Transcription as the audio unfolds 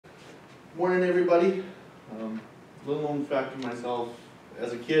Morning, everybody. Little known fact of myself,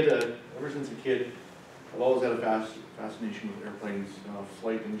 as a kid, ever since a kid, I've always had a fascination with airplanes,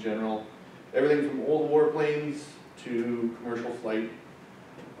 flight in general. Everything from old warplanes to commercial flight.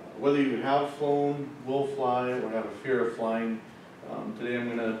 Whether you have flown, will fly, or have a fear of flying, today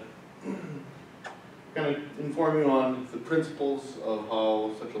I'm going to kind of inform you on the principles of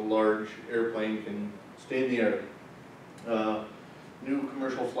how such a large airplane can stay in the air. New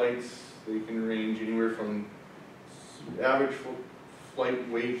commercial flights, they can range anywhere from average flight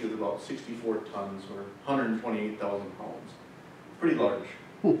weight is about 64 tons or 128,000 pounds. Pretty large.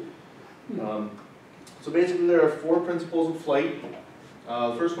 So basically there are 4 principles of flight.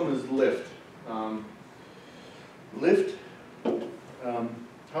 The first one is lift. Lift,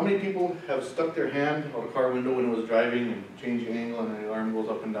 how many people have stuck their hand out a car window when it was driving and changed the angle and the arm goes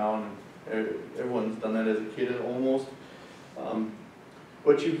up and down? And everyone's done that as a kid almost.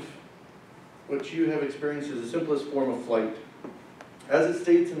 What you have experienced is the simplest form of flight. As it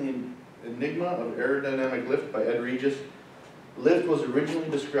states in the Enigma of Aerodynamic Lift by Ed Regis, lift was originally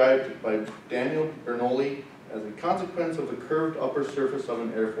described by Daniel Bernoulli as a consequence of the curved upper surface of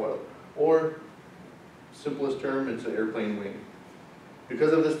an airfoil, or simplest term, it's an airplane wing.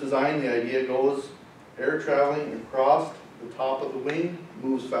 Because of this design, the idea goes, air traveling across the top of the wing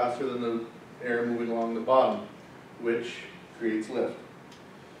moves faster than the air moving along the bottom, which creates lift.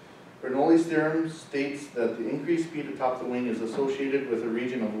 Bernoulli's theorem states that the increased speed atop the wing is associated with a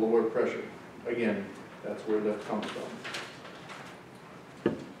region of lower pressure. Again, that's where lift comes from.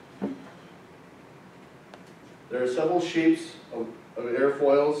 There are several shapes of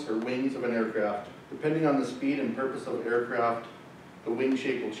airfoils or wings of an aircraft. Depending on the speed and purpose of aircraft, the wing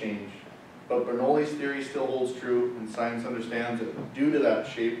shape will change. But Bernoulli's theory still holds true, and science understands that due to that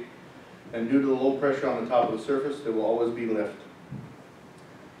shape and due to the low pressure on the top of the surface, there will always be lift.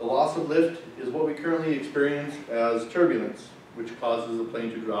 The loss of lift is what we currently experience as turbulence, which causes the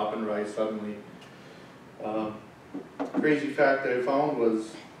plane to drop and rise suddenly. Crazy fact that I found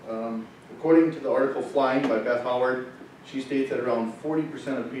was, according to the article Flying by Beth Howard, she states that around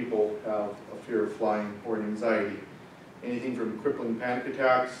 40% of people have a fear of flying or an anxiety. Anything from crippling panic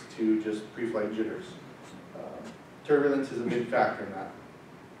attacks to just pre-flight jitters. Turbulence is a big factor in that.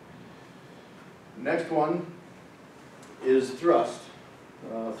 Next one is thrust.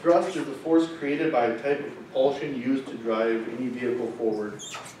 Thrust is the force created by a type of propulsion used to drive any vehicle forward.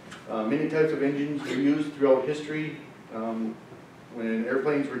 Many types of engines were used throughout history. When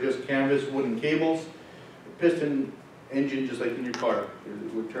airplanes were just canvas wooden cables, a piston engine, just like in your car,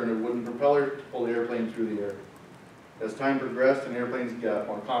 it would turn a wooden propeller to pull the airplane through the air. As time progressed and airplanes got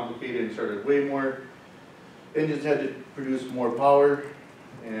more complicated and started way more, engines had to produce more power,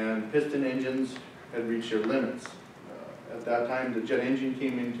 and piston engines had reached their limits. At that time, the jet engine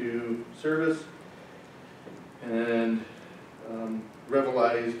came into service and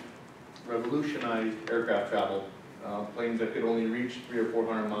revolutionized aircraft travel. Planes that could only reach 300 or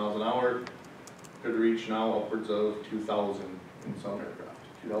 400 miles an hour could reach now upwards of 2,000 in some aircraft,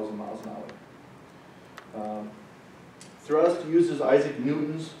 2,000 miles an hour. Thrust uses Isaac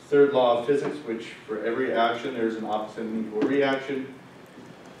Newton's third law of physics, which for every action there's an opposite and equal reaction.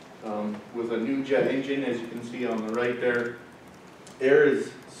 With a new jet engine, as you can see on the right there, air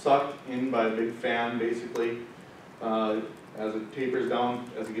is sucked in by a big fan basically. As it tapers down,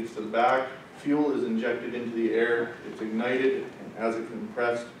 as it gets to the back, fuel is injected into the air, it's ignited, and as it's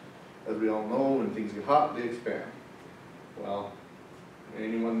compressed, as we all know, when things get hot, they expand. Well,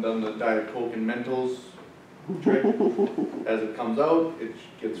 anyone done the Diet Coke and Mentos trick? As it comes out, it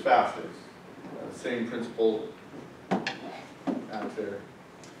gets faster. Same principle out there.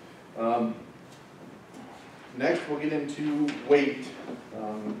 Next, we'll get into weight.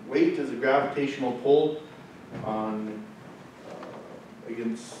 Weight is a gravitational pull on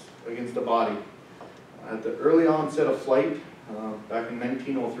against the body. At the early onset of flight, back in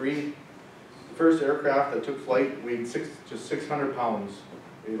 1903, the first aircraft that took flight weighed just 600 pounds.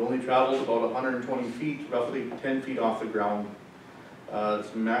 It only traveled about 120 feet, roughly 10 feet off the ground.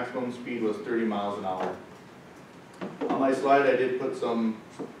 Its maximum speed was 30 miles an hour. On my slide, I did put some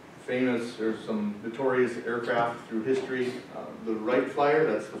famous or some notorious aircraft through history. The Wright Flyer,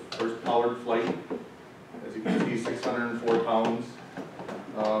 that's the first powered flight. As you can see, 604 pounds.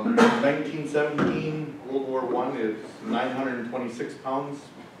 1917, World War I is 926 pounds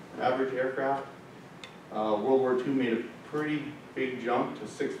average aircraft. World War II made a pretty big jump to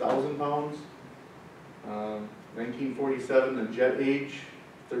 6,000 pounds. 1947, the jet age,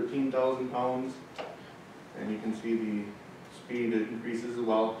 13,000 pounds. And you can see the speed increases as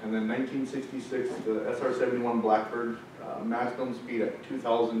well. And then 1966, the SR-71 Blackbird, maximum speed at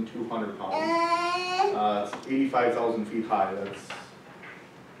 2,200 pounds. It's 85,000 feet high. That's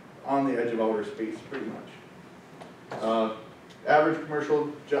on the edge of outer space, pretty much. Average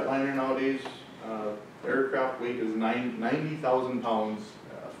commercial jetliner nowadays, aircraft weight is 90,000 pounds,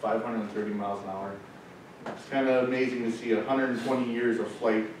 530 miles an hour. It's kind of amazing to see 120 years of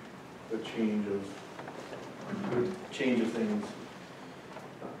flight, the change of things.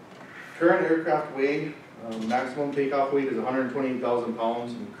 Current aircraft weight, maximum takeoff weight is 128,000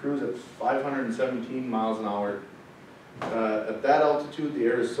 pounds and cruise at 517 miles an hour. At that altitude, the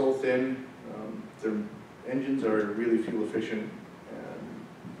air is so thin, their engines are really fuel efficient, and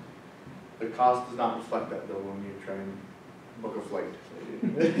the cost does not reflect that though when you try and book a flight.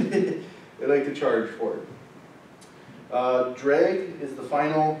 They like to charge for it. Drag is the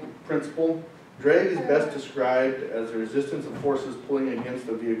final principle. Drag is best described as the resistance of forces pulling against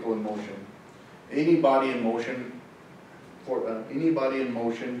the vehicle in motion. Any body in motion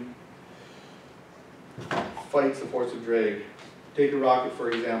fights the force of drag. Take a rocket for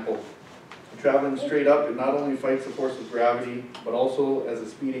example. Traveling straight up, it not only fights the force of gravity, but also as the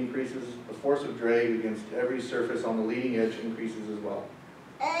speed increases, the force of drag against every surface on the leading edge increases as well.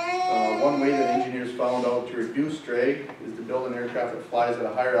 One way that engineers found out to reduce drag is to build an aircraft that flies at a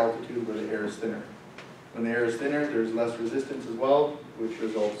higher altitude where the air is thinner. When the air is thinner, there's less resistance as well, which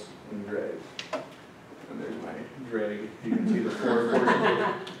results in drag. And there's my drag. You can see the four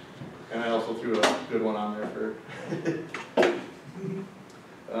portions. And I also threw a good one on there for.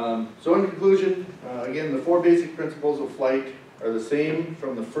 So in conclusion, again, the 4 basic principles of flight are the same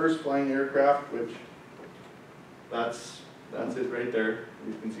from the first flying aircraft, which that's it right there.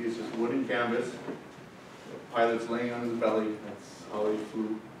 You can see it's just wood and canvas. The pilot's laying on his belly. That's how he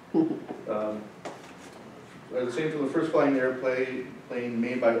flew. They're the same from the first flying airplane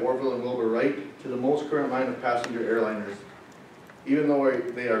made by Orville and Wilbur Wright to the most current line of passenger airliners, even though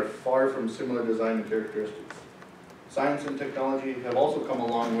they are far from similar design and characteristics. Science and technology have also come a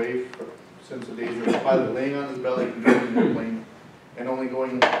long way since the days of the pilot laying on his belly controlling the airplane and only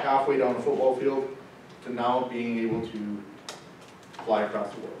going halfway down a football field to now being able to fly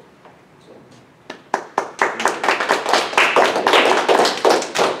across the world.